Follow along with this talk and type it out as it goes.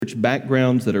church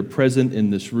backgrounds that are present in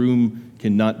this room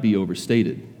cannot be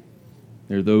overstated.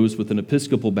 There are those with an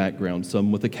Episcopal background,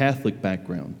 some with a Catholic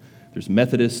background. There's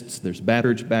Methodists, there's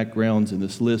Baptist backgrounds, and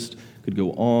this list could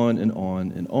go on and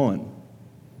on and on.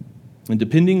 And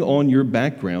depending on your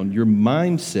background, your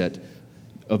mindset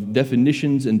of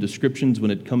definitions and descriptions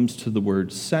when it comes to the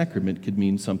word sacrament could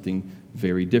mean something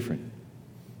very different.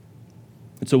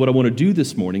 And so what I want to do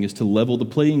this morning is to level the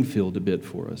playing field a bit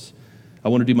for us. I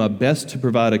want to do my best to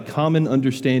provide a common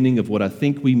understanding of what I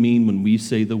think we mean when we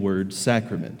say the word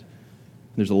sacrament.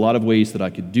 There's a lot of ways that I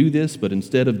could do this, but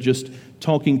instead of just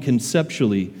talking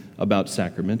conceptually about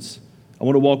sacraments, I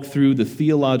want to walk through the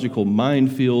theological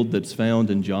minefield that's found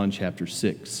in John chapter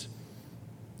 6.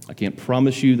 I can't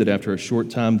promise you that after a short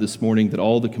time this morning that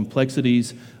all the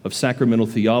complexities of sacramental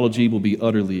theology will be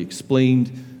utterly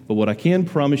explained, but what I can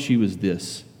promise you is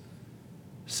this: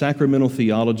 sacramental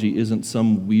theology isn't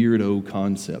some weirdo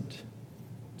concept.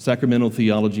 Sacramental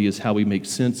theology is how we make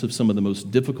sense of some of the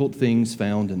most difficult things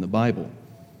found in the Bible.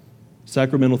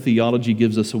 Sacramental theology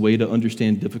gives us a way to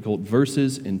understand difficult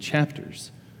verses and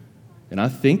chapters. And I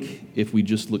think if we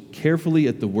just look carefully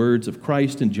at the words of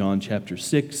Christ in John chapter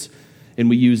 6, and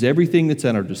we use everything that's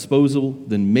at our disposal,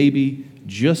 then maybe,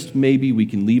 just maybe, we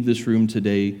can leave this room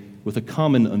today with a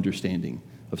common understanding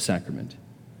of sacrament.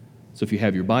 So if you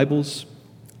have your Bibles,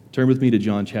 turn with me to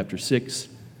John chapter 6,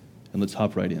 and let's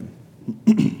hop right in.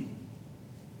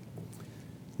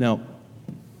 Now,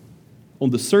 on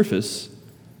the surface,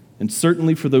 and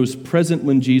certainly for those present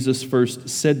when Jesus first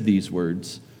said these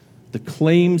words, the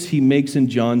claims he makes in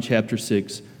John chapter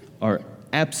 6 are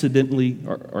absolutely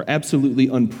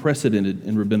unprecedented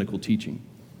in rabbinical teaching.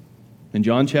 In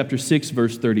John chapter 6,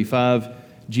 verse 35,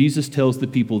 Jesus tells the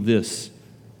people this: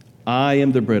 "I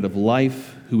am the bread of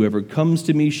life. Whoever comes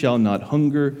to me shall not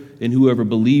hunger, and whoever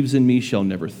believes in me shall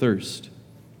never thirst."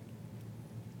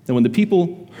 And when the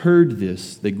people heard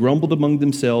this, they grumbled among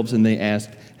themselves and they asked,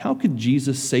 how could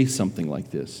Jesus say something like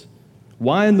this?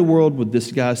 Why in the world would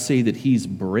this guy say that he's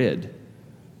bread?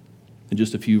 And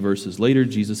just a few verses later,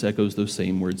 Jesus echoes those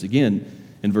same words again.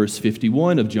 In verse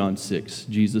 51 of John 6,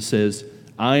 Jesus says,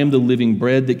 "I am the living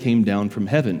bread that came down from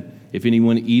heaven. If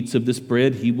anyone eats of this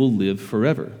bread, he will live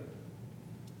forever."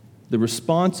 The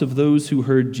response of those who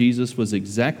heard Jesus was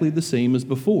exactly the same as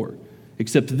before,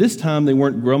 except this time they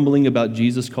weren't grumbling about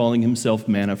Jesus calling himself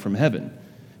manna from heaven.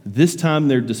 This time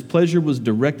their displeasure was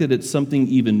directed at something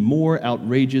even more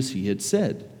outrageous he had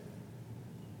said.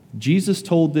 Jesus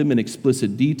told them in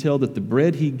explicit detail that the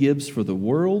bread he gives for the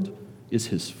world is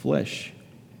his flesh.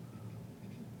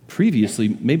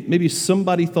 Previously, maybe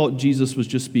somebody thought Jesus was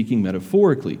just speaking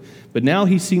metaphorically, but now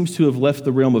he seems to have left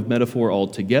the realm of metaphor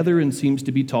altogether and seems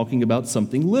to be talking about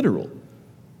something literal.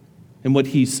 And what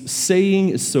he's saying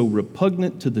is so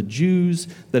repugnant to the Jews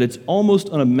that it's almost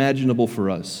unimaginable for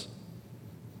us.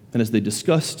 And as they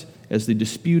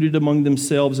disputed among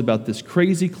themselves about this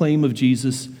crazy claim of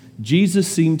Jesus, Jesus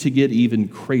seemed to get even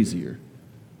crazier.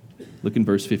 Look in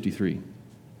verse 53.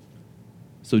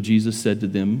 So Jesus said to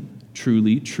them,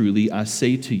 "Truly, truly, I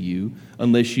say to you,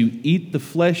 unless you eat the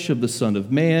flesh of the Son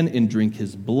of Man and drink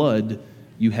his blood,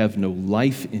 you have no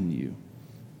life in you."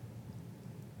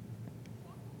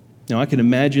 Now, I can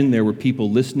imagine there were people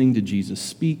listening to Jesus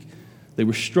speak. They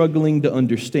were struggling to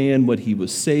understand what he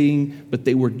was saying, but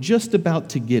they were just about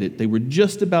to get it. They were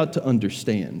just about to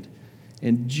understand.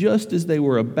 And just as they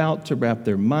were about to wrap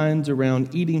their minds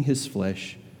around eating his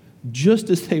flesh, just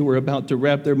as they were about to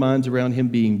wrap their minds around him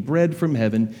being bread from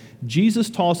heaven, Jesus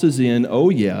tosses in, "Oh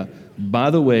yeah,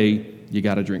 by the way, you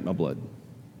got to drink my blood."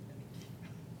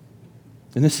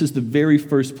 And this is the very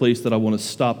first place that I want to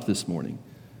stop this morning.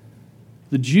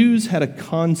 The Jews had a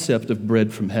concept of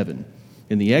bread from heaven.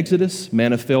 In the Exodus,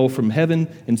 manna fell from heaven,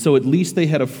 and so at least they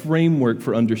had a framework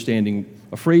for understanding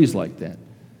a phrase like that.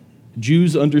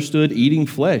 Jews understood eating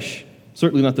flesh,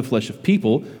 certainly not the flesh of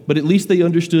people, but at least they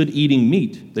understood eating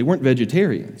meat. They weren't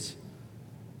vegetarians.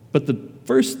 But the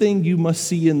first thing you must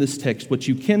see in this text, what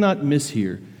you cannot miss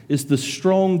here, is the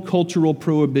strong cultural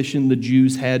prohibition the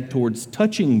Jews had towards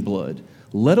touching blood,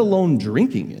 let alone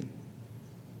drinking it.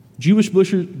 Jewish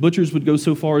butchers would go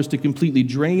so far as to completely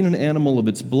drain an animal of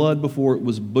its blood before it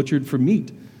was butchered for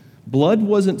meat. Blood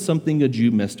wasn't something a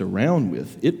Jew messed around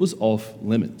with. It was off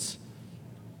limits.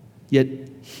 Yet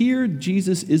here,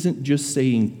 Jesus isn't just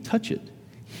saying touch it.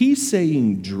 He's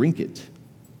saying drink it.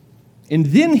 And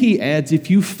then he adds, if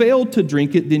you fail to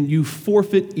drink it, then you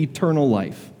forfeit eternal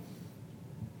life.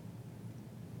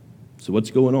 So what's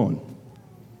going on?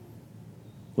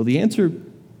 Well, the answer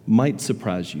might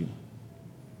surprise you.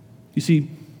 You see,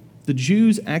 the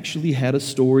Jews actually had a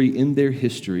story in their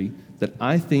history that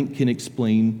I think can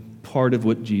explain part of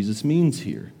what Jesus means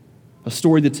here. A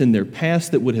story that's in their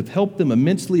past that would have helped them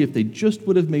immensely if they just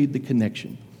would have made the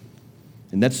connection.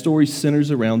 And that story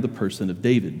centers around the person of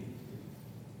David.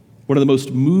 One of the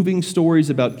most moving stories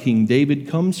about King David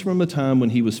comes from a time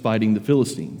when he was fighting the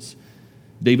Philistines.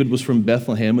 David was from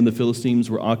Bethlehem, and the Philistines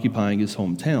were occupying his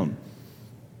hometown.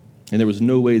 And there was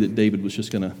no way that David was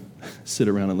just going to sit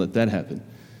around and let that happen.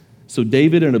 So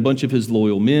David and a bunch of his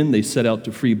loyal men, they set out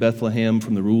to free Bethlehem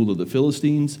from the rule of the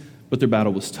Philistines, but their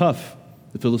battle was tough.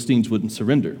 The Philistines wouldn't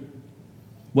surrender.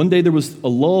 One day there was a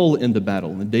lull in the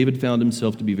battle, and David found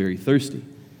himself to be very thirsty.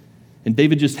 And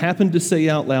David just happened to say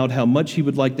out loud how much he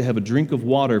would like to have a drink of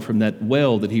water from that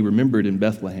well that he remembered in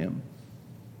Bethlehem.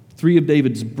 3 of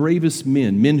David's bravest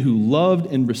men, men who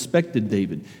loved and respected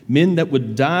David, men that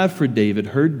would die for David,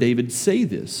 heard David say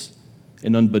this.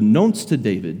 And unbeknownst to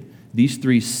David, these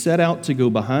 3 set out to go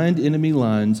behind enemy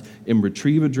lines and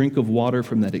retrieve a drink of water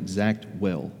from that exact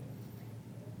well.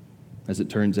 As it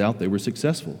turns out, they were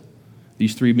successful.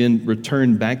 These 3 men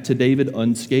returned back to David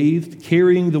unscathed,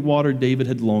 carrying the water David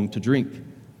had longed to drink.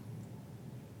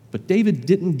 But David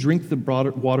didn't drink the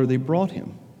water they brought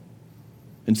him.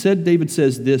 Instead, David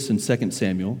says this in 2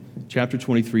 Samuel chapter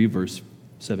 23, verse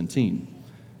 17.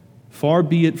 "Far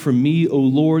be it from me, O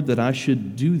Lord, that I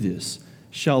should do this.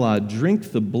 Shall I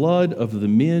drink the blood of the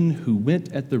men who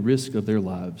went at the risk of their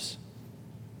lives?"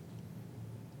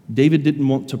 David didn't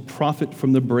want to profit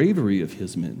from the bravery of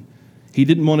his men. He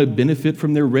didn't want to benefit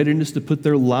from their readiness to put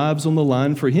their lives on the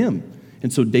line for him.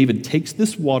 And so David takes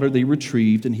this water they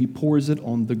retrieved and he pours it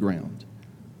on the ground.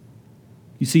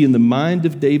 You see, in the mind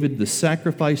of David, the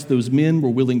sacrifice those men were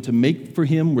willing to make for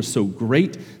him was so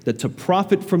great that to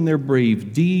profit from their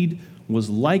brave deed was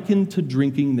likened to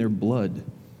drinking their blood.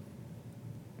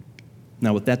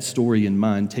 Now, with that story in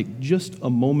mind, take just a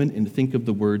moment and think of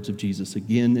the words of Jesus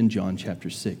again in John chapter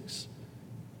 6.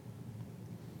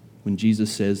 When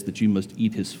Jesus says that you must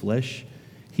eat his flesh,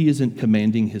 he isn't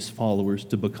commanding his followers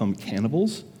to become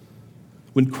cannibals.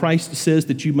 When Christ says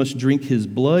that you must drink his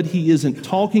blood, he isn't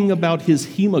talking about his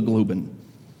hemoglobin.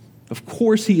 Of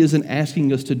course, he isn't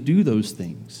asking us to do those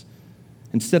things.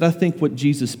 Instead, I think what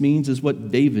Jesus means is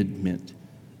what David meant.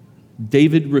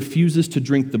 David refuses to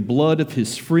drink the blood of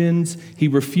his friends. He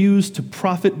refused to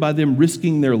profit by them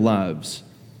risking their lives.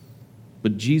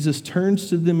 But Jesus turns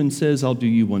to them and says, "I'll do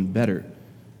you one better."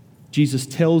 Jesus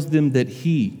tells them that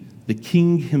he, the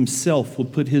king himself, will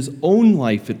put his own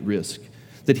life at risk,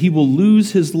 that he will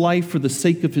lose his life for the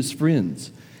sake of his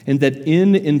friends, and that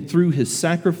in and through his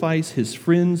sacrifice, his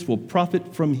friends will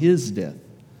profit from his death.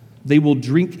 They will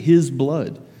drink his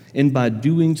blood, and by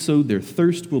doing so, their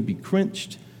thirst will be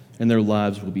quenched and their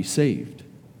lives will be saved.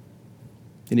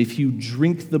 And if you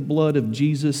drink the blood of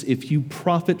Jesus, if you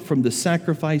profit from the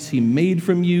sacrifice he made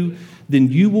from you, then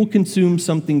you will consume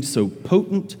something so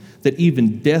potent that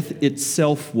even death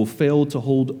itself will fail to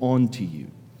hold on to you.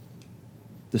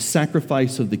 The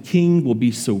sacrifice of the King will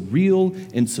be so real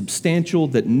and substantial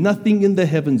that nothing in the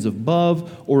heavens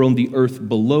above or on the earth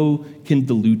below can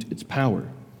dilute its power.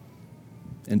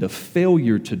 And a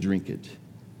failure to drink it,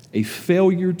 a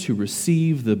failure to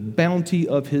receive the bounty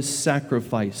of his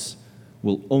sacrifice,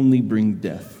 will only bring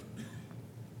death.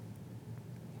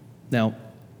 Now,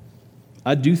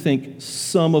 I do think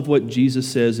some of what Jesus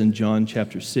says in John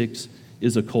chapter 6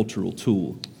 is a cultural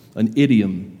tool, an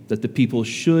idiom that the people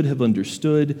should have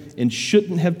understood and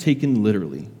shouldn't have taken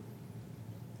literally.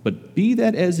 But be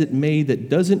that as it may, that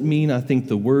doesn't mean I think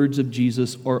the words of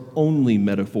Jesus are only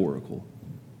metaphorical.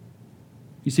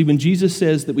 You see, when Jesus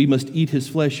says that we must eat his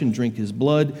flesh and drink his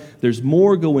blood, there's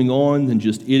more going on than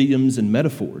just idioms and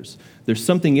metaphors. There's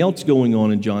something else going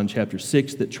on in John chapter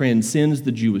 6 that transcends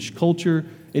the Jewish culture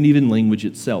and even language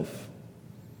itself.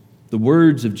 The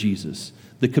words of Jesus,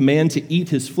 the command to eat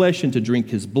his flesh and to drink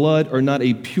his blood, are not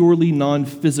a purely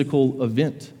non-physical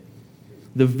event.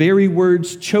 The very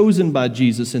words chosen by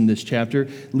Jesus in this chapter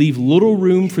leave little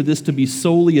room for this to be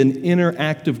solely an inner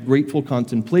act of grateful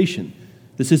contemplation.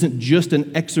 This isn't just an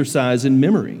exercise in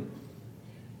memory.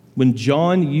 When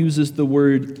John uses the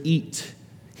word eat,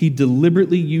 he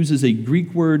deliberately uses a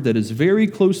Greek word that is very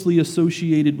closely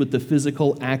associated with the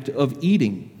physical act of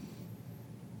eating.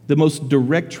 The most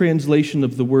direct translation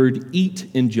of the word eat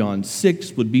in John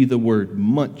 6 would be the word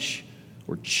munch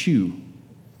or chew.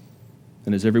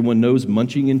 And as everyone knows,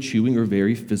 munching and chewing are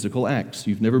very physical acts.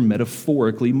 You've never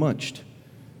metaphorically munched.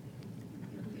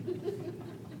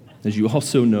 As you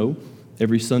also know,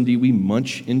 every Sunday we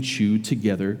munch and chew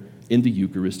together in the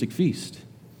Eucharistic feast.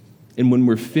 And when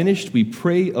we're finished, we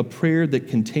pray a prayer that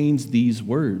contains these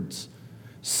words: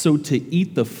 "So to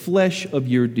eat the flesh of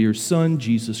your dear Son,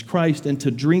 Jesus Christ, and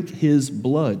to drink his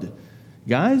blood,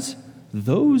 Guys,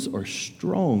 those are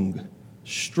strong,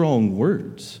 strong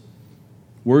words.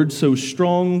 Words so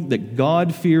strong that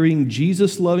God-fearing,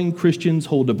 Jesus-loving Christians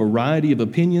hold a variety of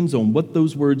opinions on what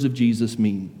those words of Jesus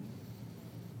mean.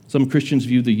 Some Christians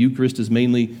view the Eucharist as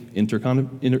mainly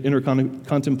inner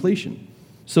contemplation.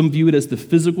 Some view it as the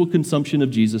physical consumption of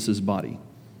Jesus' body.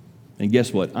 And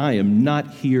guess what? I am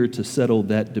not here to settle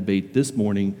that debate this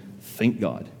morning, thank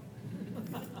God.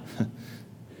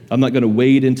 I'm not going to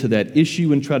wade into that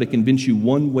issue and try to convince you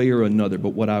one way or another, but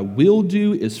what I will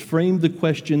do is frame the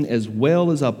question as well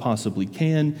as I possibly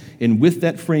can, and with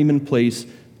that frame in place,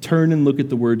 turn and look at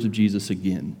the words of Jesus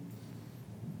again.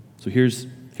 So here's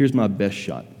my best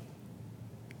shot.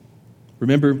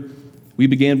 Remember, we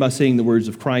began by saying the words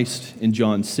of Christ in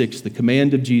John 6. The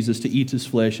command of Jesus to eat his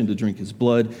flesh and to drink his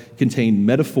blood contained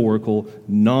metaphorical,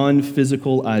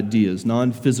 non-physical ideas,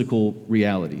 non-physical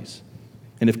realities.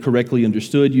 And if correctly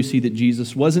understood, you see that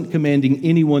Jesus wasn't commanding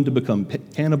anyone to become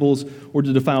cannibals or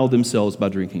to defile themselves by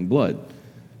drinking blood.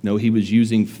 No, he was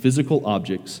using physical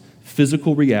objects,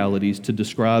 physical realities to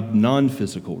describe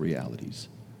non-physical realities.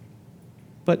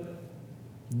 But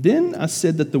then I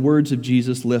said that the words of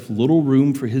Jesus left little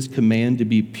room for his command to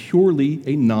be purely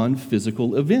a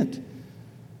non-physical event.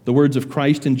 The words of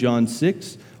Christ in John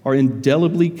 6 are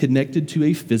indelibly connected to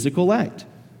a physical act.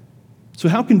 So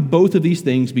how can both of these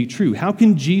things be true? How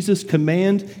can Jesus'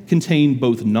 command contain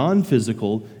both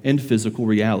non-physical and physical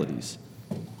realities?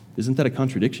 Isn't that a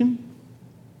contradiction?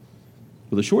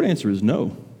 Well, the short answer is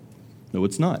no. No,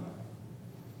 it's not.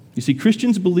 You see,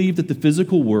 Christians believe that the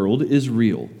physical world is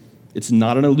real. It's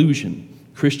not an illusion.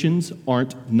 Christians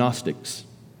aren't Gnostics.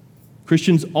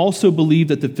 Christians also believe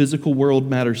that the physical world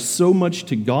matters so much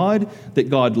to God that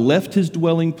God left his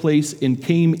dwelling place and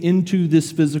came into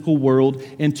this physical world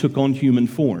and took on human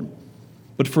form.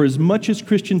 But for as much as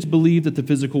Christians believe that the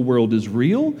physical world is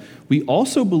real, we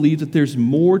also believe that there's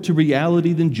more to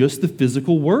reality than just the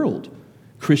physical world.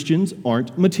 Christians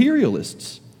aren't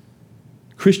materialists.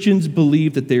 Christians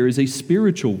believe that there is a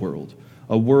spiritual world,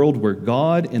 a world where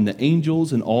God and the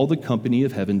angels and all the company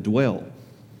of heaven dwell.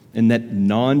 And that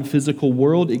non-physical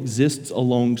world exists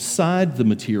alongside the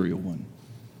material one.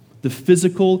 The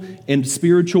physical and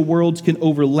spiritual worlds can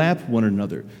overlap one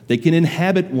another. They can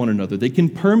inhabit one another. They can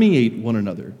permeate one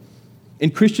another.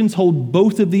 And Christians hold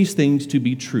both of these things to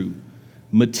be true.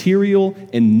 Material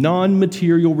and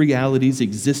non-material realities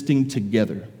existing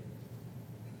together.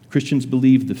 Christians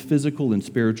believe the physical and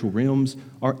spiritual realms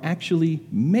are actually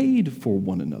made for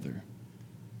one another.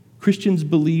 Christians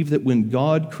believe that when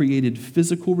God created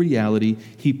physical reality,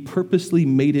 he purposely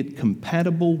made it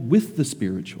compatible with the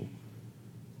spiritual.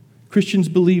 Christians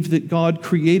believe that God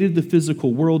created the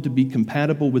physical world to be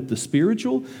compatible with the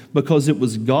spiritual because it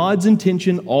was God's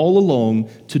intention all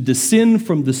along to descend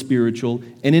from the spiritual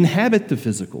and inhabit the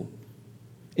physical.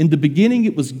 In the beginning,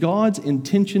 it was God's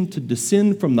intention to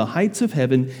descend from the heights of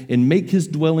heaven and make his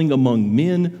dwelling among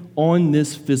men on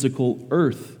this physical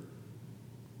earth.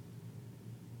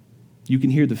 You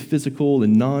can hear the physical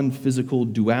and non-physical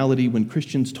duality when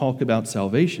Christians talk about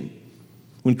salvation.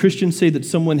 When Christians say that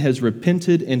someone has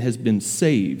repented and has been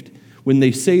saved, when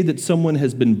they say that someone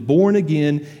has been born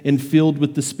again and filled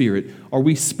with the Spirit, are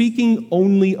we speaking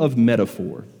only of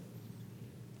metaphor?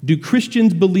 Do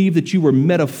Christians believe that you were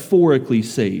metaphorically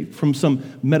saved from some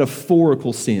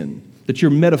metaphorical sin, that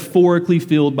you're metaphorically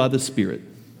filled by the Spirit?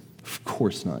 Of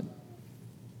course not.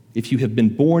 If you have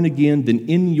been born again, then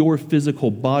in your physical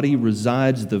body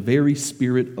resides the very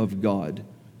Spirit of God.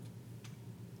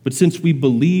 But since we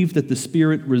believe that the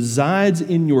Spirit resides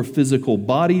in your physical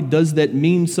body, does that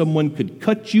mean someone could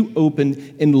cut you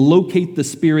open and locate the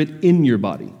Spirit in your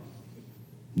body?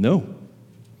 No.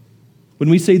 When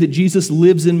we say that Jesus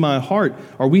lives in my heart,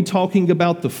 are we talking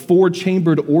about the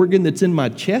four-chambered organ that's in my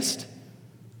chest?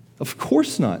 Of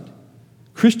course not.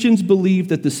 Christians believe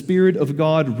that the Spirit of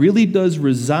God really does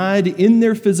reside in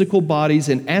their physical bodies,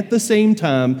 and at the same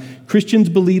time, Christians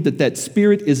believe that that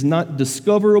Spirit is not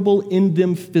discoverable in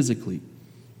them physically.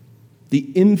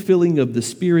 The infilling of the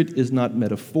Spirit is not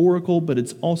metaphorical, but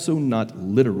it's also not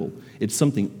literal. It's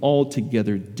something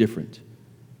altogether different.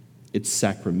 It's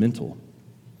sacramental.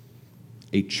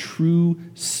 A true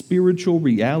spiritual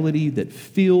reality that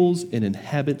fills and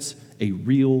inhabits a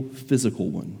real physical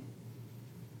one.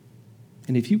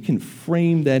 And if you can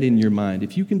frame that in your mind,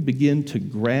 if you can begin to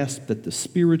grasp that the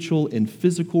spiritual and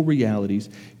physical realities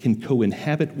can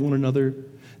co-inhabit one another,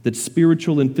 that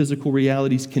spiritual and physical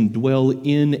realities can dwell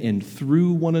in and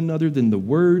through one another, then the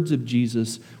words of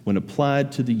Jesus, when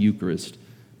applied to the Eucharist,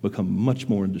 become much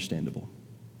more understandable.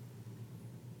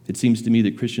 It seems to me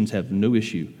that Christians have no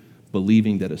issue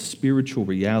believing that a spiritual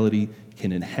reality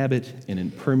can inhabit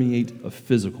and permeate a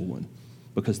physical one,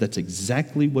 because that's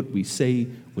exactly what we say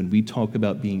when we talk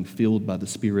about being filled by the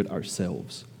Spirit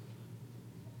ourselves.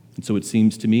 And so it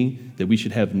seems to me that we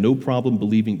should have no problem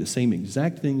believing the same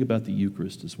exact thing about the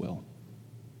Eucharist as well.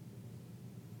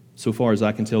 So far as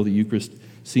I can tell, the Eucharist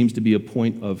seems to be a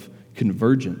point of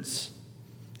convergence.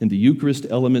 In the Eucharist,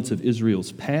 elements of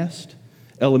Israel's past,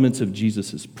 elements of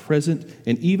Jesus' present,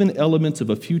 and even elements of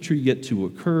a future yet to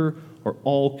occur are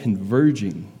all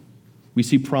converging. We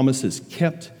see promises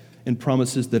kept and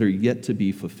promises that are yet to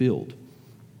be fulfilled.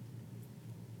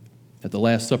 At the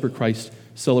Last Supper, Christ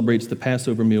celebrates the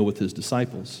Passover meal with his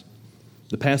disciples.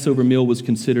 The Passover meal was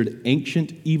considered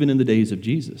ancient even in the days of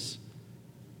Jesus.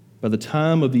 By the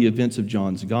time of the events of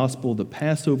John's Gospel, the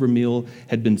Passover meal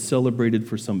had been celebrated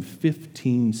for some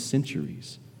 15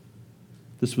 centuries.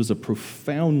 This was a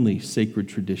profoundly sacred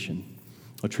tradition,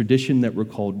 a tradition that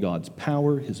recalled God's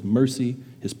power, his mercy,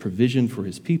 his provision for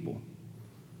his people.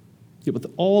 Yet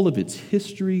with all of its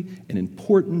history and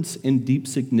importance and deep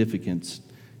significance,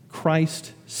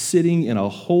 Christ, sitting in a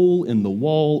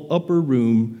hole-in-the-wall upper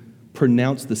room,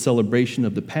 pronounced the celebration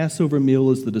of the Passover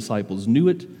meal as the disciples knew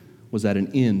it was at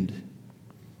an end.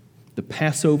 The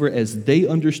Passover, as they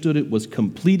understood it, was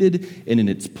completed, and in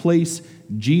its place,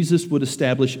 Jesus would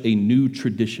establish a new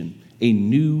tradition, a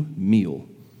new meal.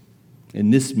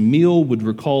 And this meal would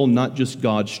recall not just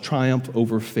God's triumph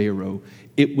over Pharaoh.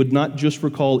 It would not just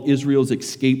recall Israel's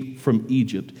escape from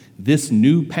Egypt. This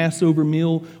new Passover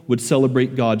meal would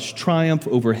celebrate God's triumph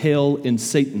over hell and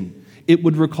Satan. It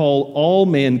would recall all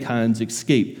mankind's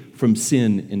escape from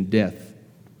sin and death.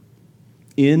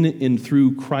 In and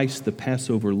through Christ, the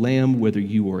Passover lamb, whether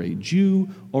you are a Jew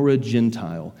or a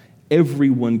Gentile,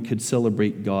 everyone could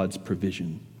celebrate God's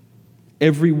provision.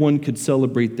 Everyone could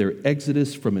celebrate their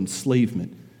exodus from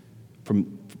enslavement,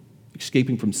 from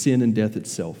escaping from sin and death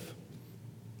itself.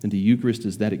 And the Eucharist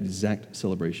is that exact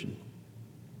celebration.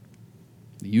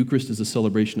 The Eucharist is a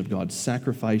celebration of God's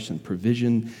sacrifice and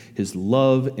provision, his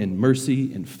love and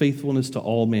mercy and faithfulness to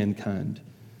all mankind.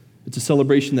 It's a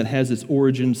celebration that has its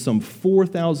origin some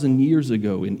 4,000 years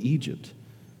ago in Egypt.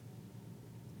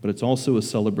 But it's also a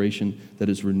celebration that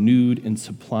is renewed and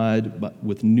supplied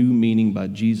with new meaning by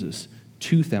Jesus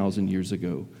 2,000 years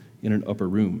ago in an upper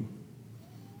room.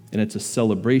 And it's a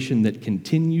celebration that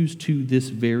continues to this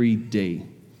very day.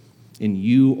 And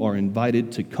you are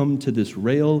invited to come to this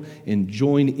rail and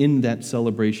join in that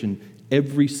celebration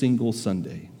every single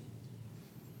Sunday.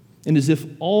 And as if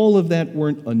all of that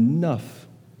weren't enough,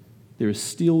 there is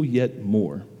still yet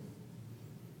more.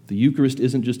 The Eucharist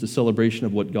isn't just a celebration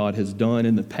of what God has done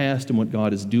in the past and what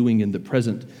God is doing in the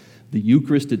present. The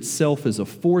Eucharist itself is a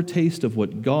foretaste of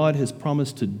what God has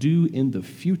promised to do in the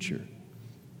future.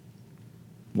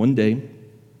 One day,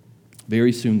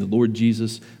 very soon, the Lord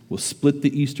Jesus will split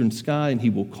the eastern sky and he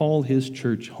will call his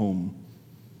church home.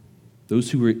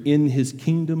 Those who are in his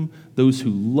kingdom, those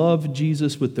who love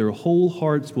Jesus with their whole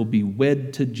hearts will be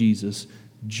wed to Jesus,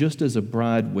 just as a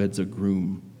bride weds a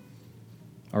groom.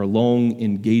 Our long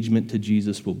engagement to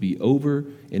Jesus will be over,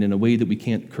 and in a way that we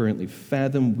can't currently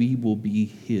fathom, we will be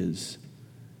his,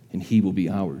 and he will be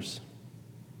ours.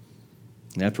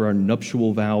 And after our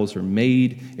nuptial vows are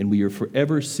made and we are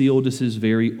forever sealed as his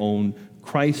very own,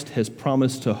 Christ has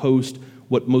promised to host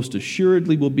what most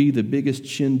assuredly will be the biggest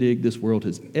shindig this world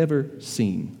has ever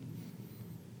seen.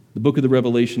 The book of the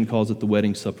Revelation calls it the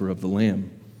wedding supper of the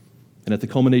Lamb. And at the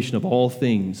culmination of all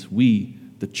things, we,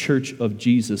 the church of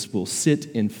Jesus, will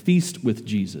sit and feast with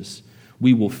Jesus.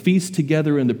 We will feast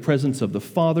together in the presence of the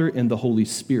Father and the Holy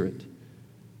Spirit.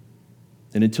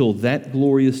 And until that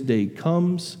glorious day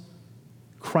comes,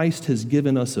 Christ has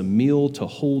given us a meal to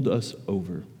hold us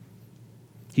over.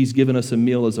 He's given us a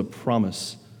meal as a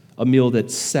promise, a meal that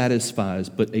satisfies,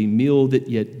 but a meal that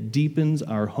yet deepens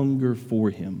our hunger for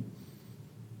him.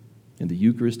 And the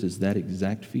Eucharist is that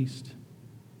exact feast.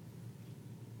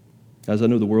 Guys, I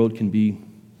know the world can be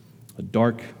a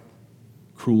dark,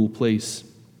 cruel place.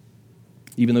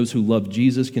 Even those who love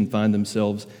Jesus can find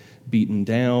themselves beaten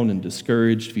down and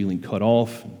discouraged, feeling cut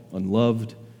off,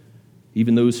 unloved.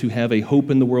 Even those who have a hope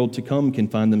in the world to come can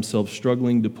find themselves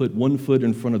struggling to put one foot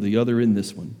in front of the other in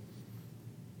this one.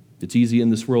 It's easy in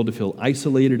this world to feel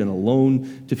isolated and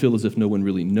alone, to feel as if no one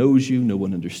really knows you, no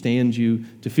one understands you,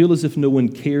 to feel as if no one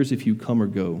cares if you come or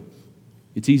go.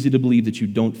 It's easy to believe that you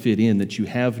don't fit in, that you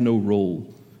have no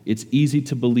role. It's easy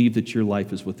to believe that your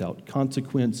life is without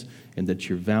consequence and that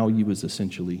your value is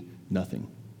essentially nothing.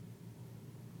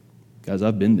 Guys,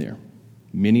 I've been there.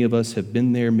 Many of us have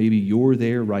been there. Maybe you're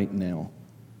there right now.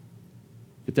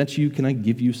 If that's you, can I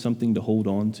give you something to hold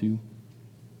on to?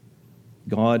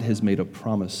 God has made a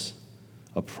promise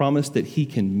that he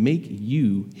can make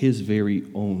you his very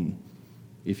own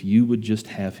if you would just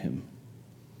have him.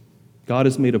 God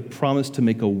has made a promise to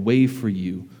make a way for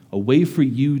you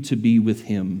to be with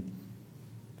him.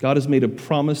 God has made a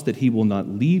promise that he will not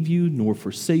leave you nor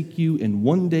forsake you, and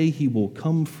one day he will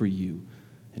come for you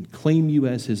and claim you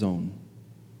as his own.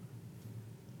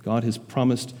 God has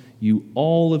promised you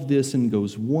all of this and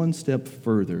goes one step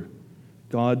further.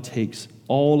 God takes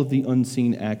all of the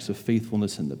unseen acts of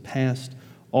faithfulness in the past,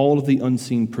 all of the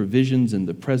unseen provisions in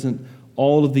the present,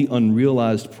 all of the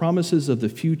unrealized promises of the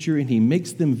future, and he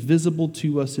makes them visible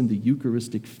to us in the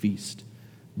Eucharistic feast.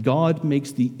 God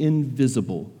makes the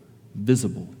invisible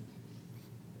visible.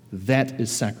 That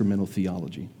is sacramental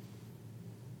theology.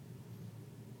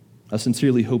 I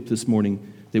sincerely hope this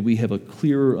morning that we have a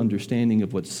clearer understanding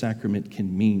of what sacrament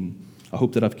can mean. I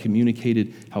hope that I've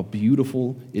communicated how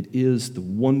beautiful it is, the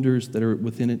wonders that are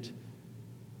within it.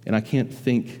 And I can't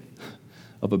think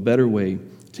of a better way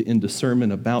to end a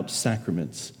sermon about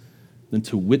sacraments than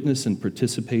to witness and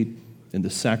participate in the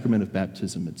sacrament of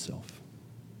baptism itself.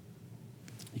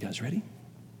 You guys ready?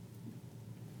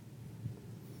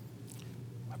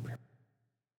 My prayer.